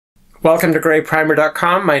Welcome to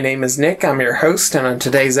GreyPrimer.com. My name is Nick. I'm your host, and on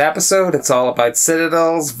today's episode, it's all about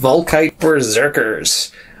Citadel's Vulkite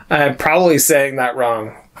Berserkers. I'm probably saying that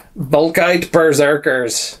wrong. Vulkite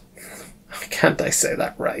Berzerkers. Why can't I say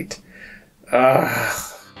that right? I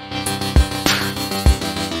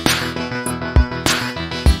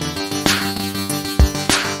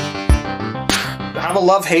have a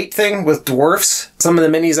love-hate thing with dwarfs. Some of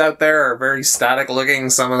the minis out there are very static looking.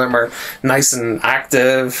 Some of them are nice and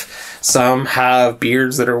active. Some have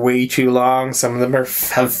beards that are way too long. Some of them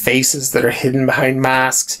have faces that are hidden behind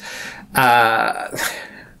masks.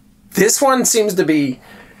 This one seems to be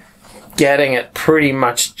getting it pretty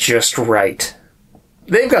much just right.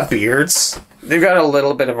 They've got beards. They've got a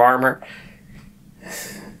little bit of armor.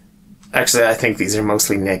 Actually, I think these are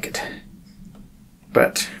mostly naked.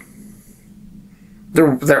 But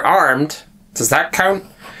they're armed. Does that count?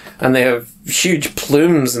 And they have huge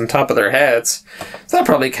plumes on top of their heads. So that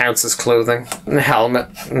probably counts as clothing. And a helmet.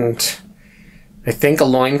 And I think a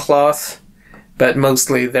loincloth. But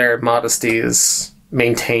mostly their modesty is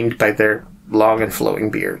maintained by their long and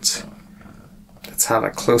flowing beards. Let's have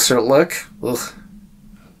a closer look. Ugh.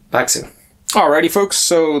 Back soon. Alrighty folks,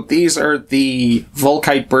 so these are the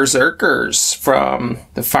Vulkite Berzerkers from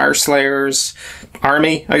the Fire Slayers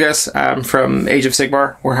army, I guess, from Age of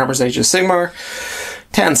Sigmar, Warhammer's Age of Sigmar.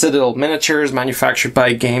 10 Citadel miniatures manufactured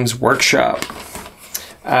by Games Workshop.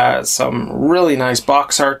 Some really nice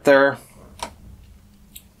box art there.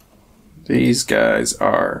 These guys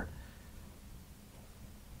are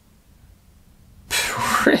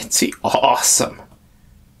pretty awesome.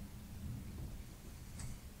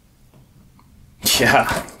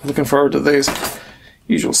 Yeah, looking forward to these.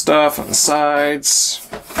 Usual stuff on the sides.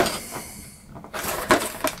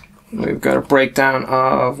 We've got a breakdown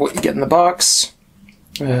of what you get in the box.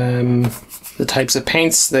 The types of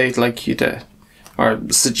paints they'd like you to, or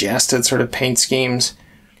suggested sort of paint schemes.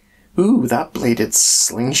 Ooh, that bladed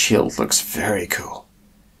sling shield looks very cool.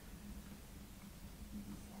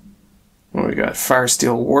 Well, we got Fire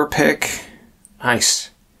Steel War Pick. Nice.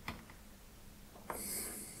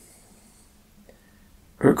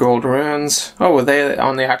 Gold runes. Oh, were they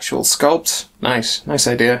on the actual sculpt? Nice. Nice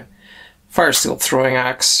idea. Fire Steel Throwing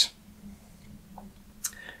Axe.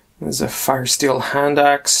 There's a Fire Steel Hand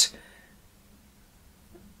Axe.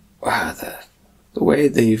 Wow, the way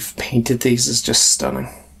they've painted these is just stunning.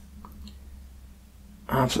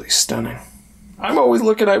 Absolutely stunning. I'm always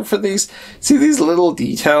looking out for these. See these little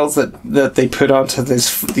details that they put onto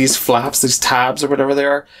these flaps, these tabs or whatever they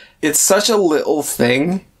are? It's such a little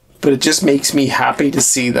thing, but it just makes me happy to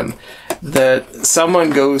see them. That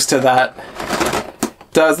someone goes to that,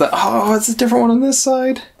 does that. Oh, it's a different one on this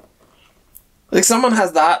side. Like someone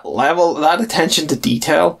has that level, that attention to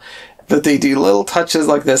detail, that they do little touches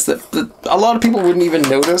like this that a lot of people wouldn't even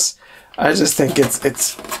notice. I just think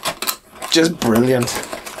it's just brilliant.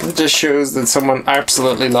 It just shows that someone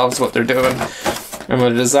absolutely loves what they're doing. And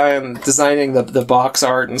when they're designing the box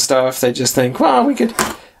art and stuff, they just think, well, we could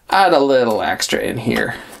add a little extra in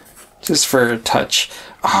here. Just for a touch.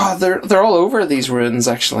 Ah, oh, they're all over these runes,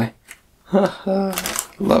 actually.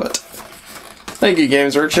 Love it. Thank you,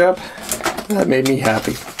 Games Workshop. That made me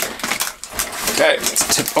happy. Okay,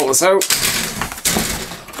 let's tip all this out.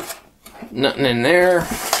 Nothing in there.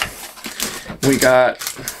 We got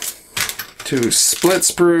two split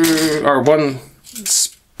sprue, or one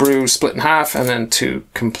sprue split in half, and then two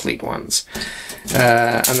complete ones.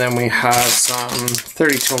 And then we have some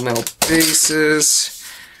 32mm bases.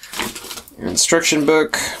 Your instruction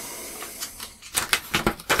book.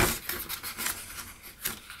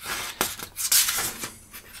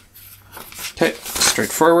 Okay,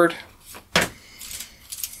 straightforward.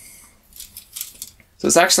 So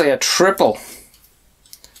it's actually a triple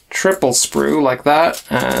sprue like that,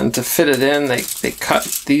 and to fit it in they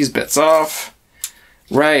cut these bits off.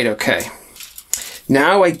 Right, okay.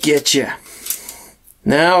 Now I get you.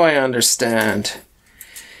 Now I understand.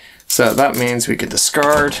 So that means we could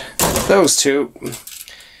discard those two,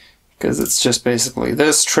 because it's just basically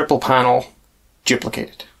this triple panel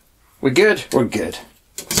duplicated. We good? We're good.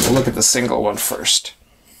 So we'll look at the single one first.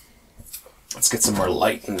 Let's get some more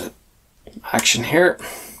light in the action here.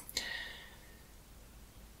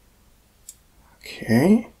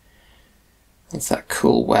 Okay. That's that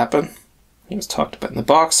cool weapon. It was talked about in the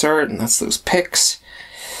box art, and that's those picks.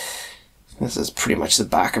 This is pretty much the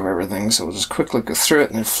back of everything, so we'll just quickly go through it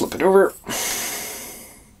and then flip it over.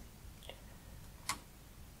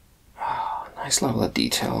 Oh, nice level of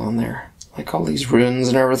detail on there. Like all these runes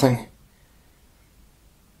and everything.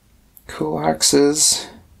 Cool axes.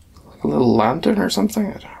 Like a little lantern or something?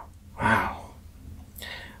 I don't know. Wow.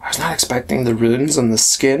 was not expecting the runes on the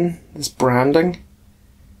skin, this branding.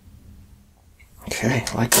 Okay,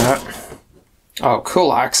 like that. Oh,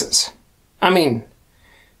 cool axes. I mean,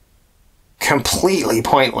 completely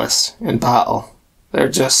pointless in battle. They're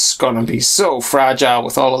just going to be so fragile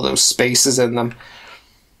with all of those spaces in them.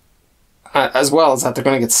 As well as that, they're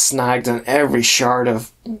going to get snagged in every shard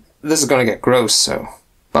of... This is going to get gross, so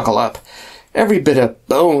buckle up. Every bit of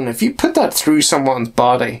bone, if you put that through someone's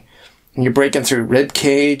body, and you're breaking through rib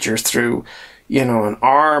cage or through, you know, an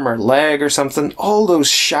arm or leg or something, all those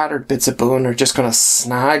shattered bits of bone are just going to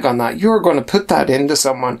snag on that. You're going to put that into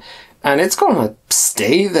someone, and it's going to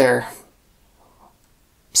stay there.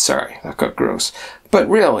 Sorry, that got gross. But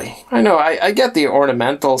really, I know, I get the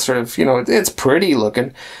ornamental sort of, you know, it's pretty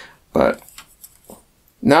looking, but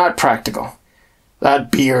not practical.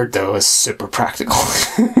 That beard, though, is super practical.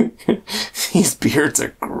 These beards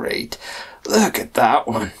are great. Look at that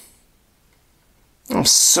one. I'm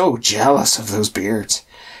so jealous of those beards.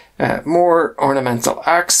 More ornamental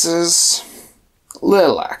axes.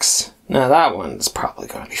 Little axe. Now that one's probably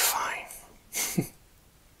going to be fine.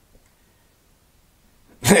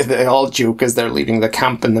 They all joke as they're leaving the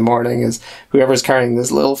camp in the morning, as whoever's carrying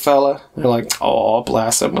this little fella, they're like, oh,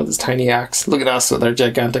 bless him with his tiny axe. Look at us with our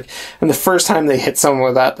gigantic. And the first time they hit someone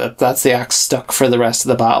with that's the axe stuck for the rest of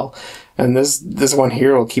the battle. And this one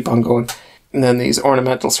here will keep on going. And then these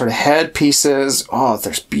ornamental sort of head pieces. Oh,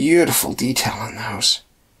 there's beautiful detail in those.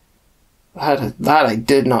 That I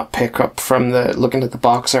did not pick up from looking at the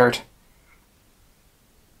box art.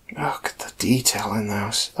 Look at the detail in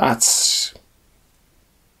those. That's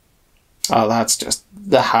just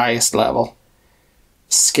the highest level.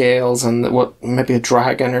 Scales and maybe a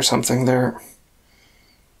dragon or something there.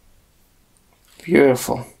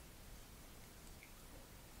 Beautiful.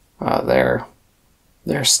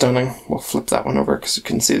 They're stunning. We'll flip that one over because you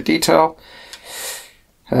can see the detail.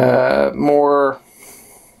 More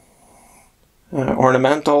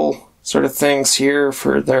ornamental sort of things here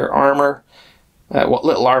for their armor. What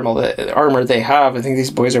little armor they have. I think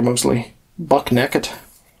these boys are mostly buck naked.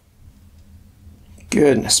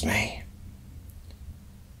 Goodness me.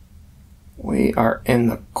 We are in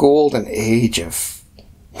the golden age of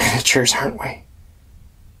miniatures, aren't we?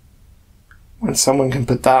 When someone can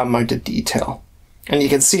put that amount of detail. And you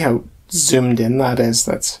can see how zoomed in that is.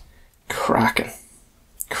 That's cracking.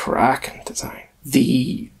 Cracking design.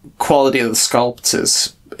 The quality of the sculpts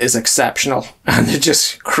is exceptional. And they're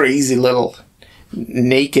just crazy little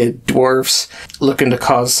naked dwarfs looking to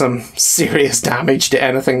cause some serious damage to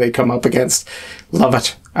anything they come up against. Love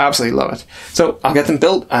it. Absolutely love it. So I'll get them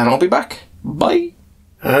built and I'll be back. Bye.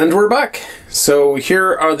 And we're back. So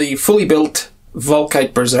here are the fully built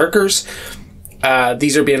Vulkite Berzerkers.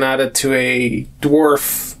 These are being added to a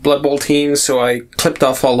dwarf Blood Bowl team, so I clipped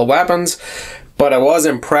off all the weapons, but I was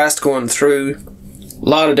impressed going through a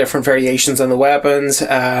lot of different variations on the weapons.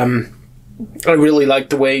 I really like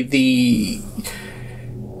the way the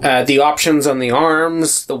options on the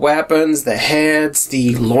arms, the weapons, the heads,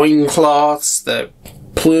 the loincloths, the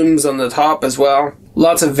plumes on the top as well.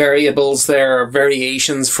 Lots of variables there,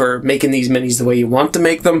 variations for making these minis the way you want to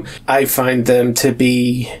make them. I find them to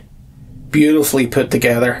be beautifully put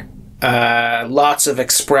together. Lots of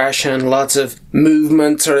expression, lots of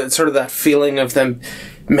movement, sort of that feeling of them,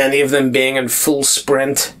 many of them being in full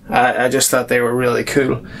sprint. I just thought they were really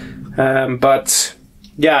cool. But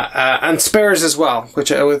yeah, and spares as well,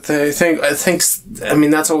 which I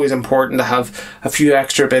mean, that's always important to have a few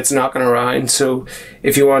extra bits knocking around. So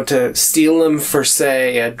if you want to steal them for,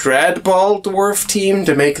 say, a Dreadball dwarf team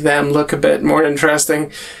to make them look a bit more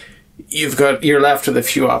interesting, you're left with a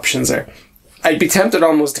few options there. I'd be tempted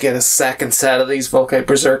almost to get a second set of these Vulkite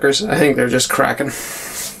Berserkers. I think they're just cracking.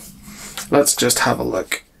 Let's just have a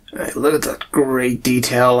look. Right, look at that great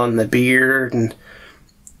detail on the beard and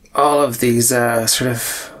all of these sort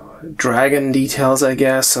of dragon details, I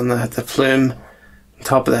guess, on the plume on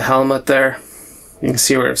top of the helmet there. You can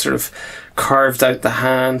see where I've sort of carved out the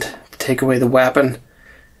hand to take away the weapon.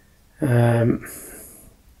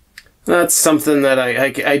 That's something that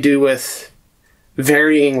I do with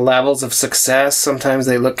varying levels of success. Sometimes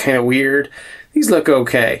they look kind of weird. These look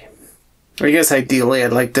okay. I guess ideally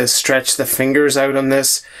I'd like to stretch the fingers out on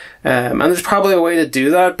this. And there's probably a way to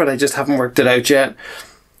do that, but I just haven't worked it out yet.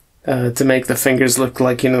 To make the fingers look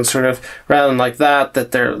like, you know, sort of, rather than like that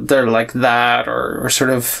they're like that, or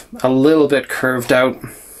sort of a little bit curved out.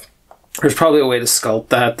 There's probably a way to sculpt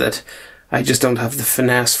that I just don't have the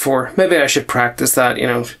finesse for. Maybe I should practice that, you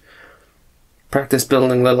know, practice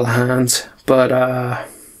building little hands. But,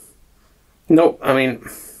 nope, I mean,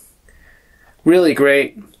 really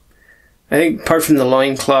great. I think apart from the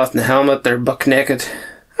loincloth and the helmet, they're buck naked.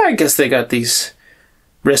 I guess they got these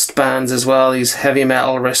wristbands as well, these heavy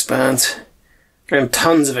metal wristbands. And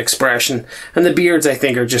tons of expression. And the beards, I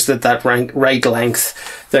think, are just at that right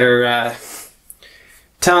length. They're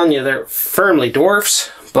telling you they're firmly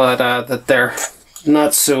dwarfs, but that they're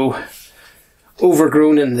not so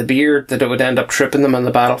overgrown in the beard that it would end up tripping them on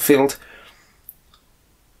the battlefield.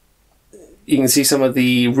 You can see some of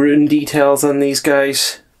the rune details on these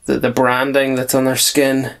guys, the branding that's on their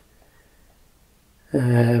skin.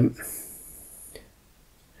 And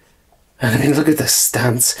I mean, look at this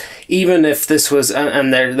stance. Even if this was,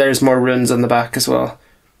 and there's more runes on the back as well.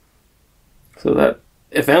 So that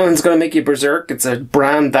if anyone's going to make you berserk, it's a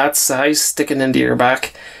brand that size sticking into your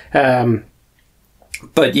back.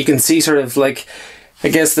 But you can see sort of like, I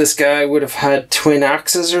guess this guy would have had twin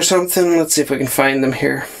axes or something. Let's see if we can find them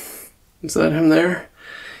here. Is that him there?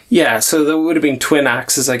 Yeah, so there would have been twin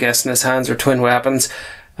axes, I guess, in his hands, or twin weapons.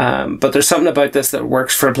 But there's something about this that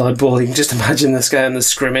works for Blood Bowl. You can just imagine this guy on the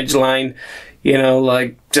scrimmage line, you know,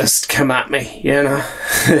 like, just come at me, you know.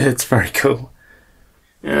 It's very cool.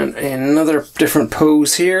 And another different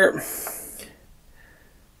pose here.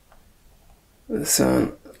 This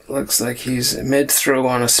one looks like he's mid-throw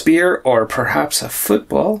on a spear, or perhaps a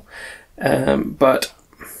football. But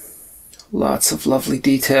lots of lovely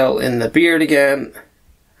detail in the beard again,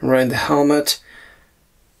 around the helmet.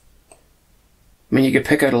 I mean, you could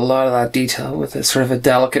pick out a lot of that detail with a sort of a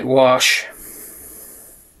delicate wash.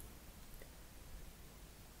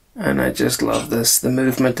 And I just love this, the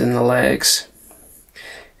movement in the legs.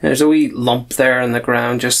 And there's a wee lump there in the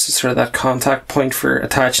ground, just sort of that contact point for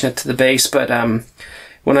attaching it to the base. But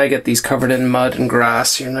when I get these covered in mud and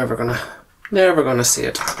grass, you're never gonna see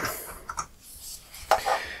it.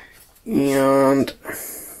 And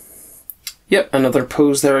yep, another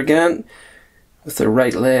pose there again, with the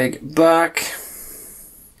right leg back.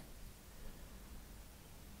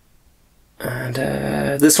 And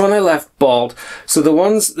this one I left bald. So the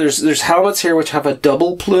ones, there's helmets here which have a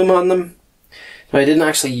double plume on them. Now, I didn't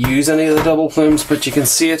actually use any of the double plumes, but you can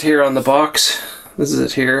see it here on the box. This is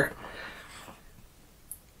it here.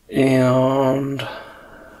 And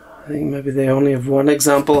I think maybe they only have one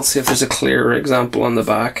example. Let's see if there's a clearer example on the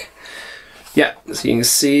back. Yeah, so you can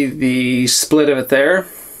see the split of it there.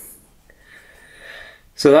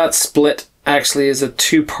 So that split actually is a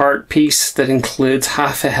two-part piece that includes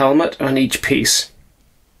half a helmet on each piece.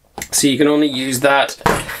 So you can only use that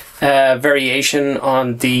variation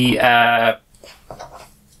on the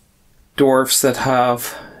dwarfs that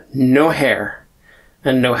have no hair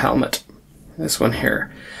and no helmet. This one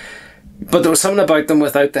here. But there was something about them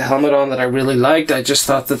without the helmet on that I really liked. I just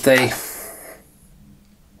thought that they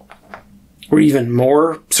were even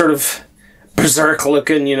more sort of berserk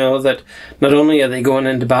looking, you know, that not only are they going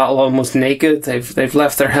into battle almost naked, they've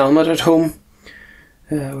left their helmet at home,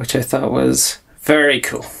 which I thought was very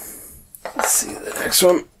cool. Let's see the next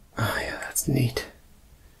one. Oh yeah, that's neat.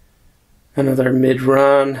 Another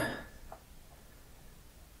mid-run.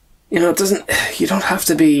 You know, you don't have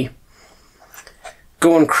to be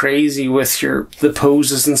going crazy with the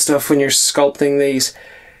poses and stuff when you're sculpting these.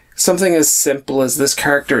 Something as simple as this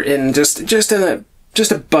character in just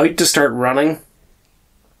about to start running,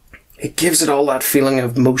 it gives it all that feeling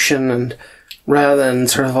of motion, and rather than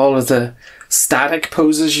sort of all of the static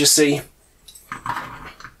poses you see.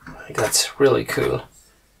 I think that's really cool.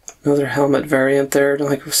 Another helmet variant there. I don't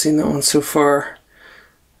think we've seen that one so far.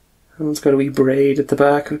 That one's got a wee braid at the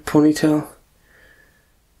back, a ponytail.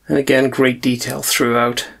 And again, great detail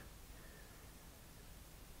throughout.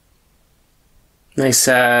 Nice,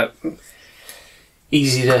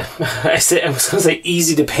 easy to, I was going to say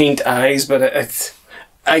easy to paint eyes, but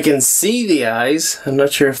I can see the eyes. I'm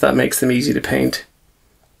not sure if that makes them easy to paint.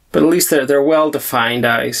 But at least they're well-defined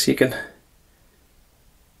eyes. You can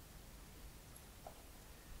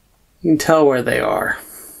tell where they are.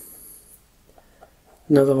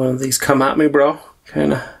 Another one of these come at me bro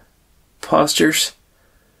kind of postures.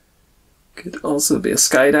 Could also be a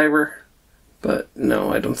skydiver, but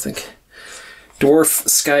no, I don't think. Dwarf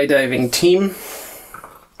skydiving team.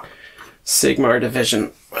 Sigmar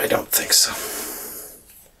division. I don't think so.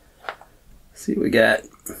 Let's see, we got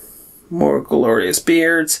more glorious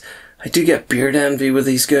beards. I do get beard envy with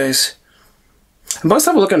these guys. I must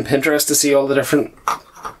have a look on Pinterest to see all the different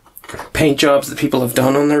paint jobs that people have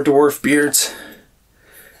done on their dwarf beards,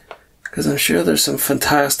 because I'm sure there's some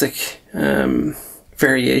fantastic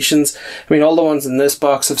variations. I mean, all the ones in this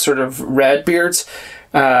box have sort of red beards,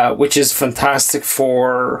 which is fantastic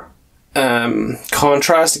for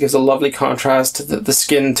contrast. It gives a lovely contrast to the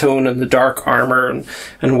skin tone and the dark armor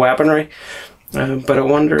and weaponry. But I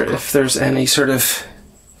wonder if there's any sort of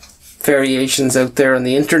variations out there on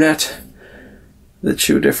the internet that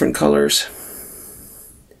show different colours.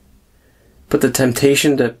 But the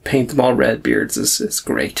temptation to paint them all red beards is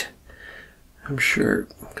great. I'm sure,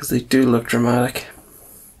 because they do look dramatic.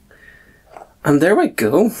 And there we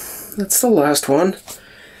go. That's the last one.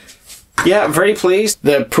 Yeah, I'm very pleased.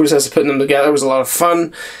 The process of putting them together was a lot of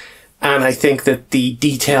fun. And I think that the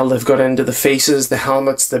detail they've got into the faces, the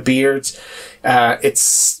helmets, the beards,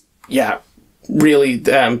 it's, yeah, really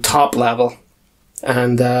top level.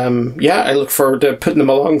 And yeah, I look forward to putting them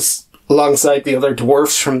alongside the other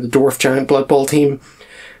dwarfs from the Dwarf Giant Blood Bowl team.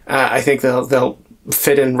 I think they'll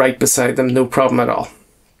fit in right beside them, no problem at all.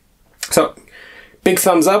 So, big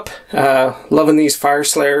thumbs up. Loving these Fire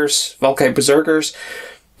Slayers, Vulkite Berserkers.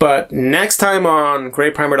 But next time on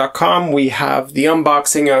greyprimer.com, we have the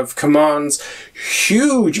unboxing of Kamon's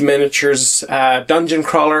huge miniatures dungeon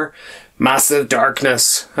crawler, Massive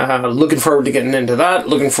Darkness. Looking forward to getting into that.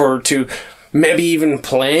 Looking forward to maybe even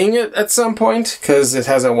playing it at some point, because it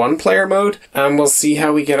has a one-player mode. And we'll see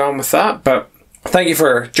how we get on with that. But thank you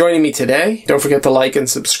for joining me today. Don't forget to like and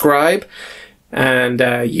subscribe. And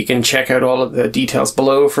you can check out all of the details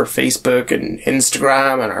below for Facebook and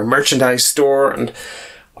Instagram and our merchandise store and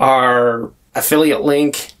our affiliate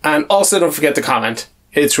link. And also don't forget to comment.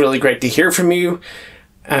 It's really great to hear from you.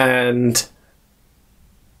 And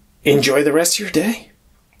enjoy the rest of your day.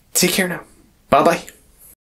 Take care now. Bye-bye.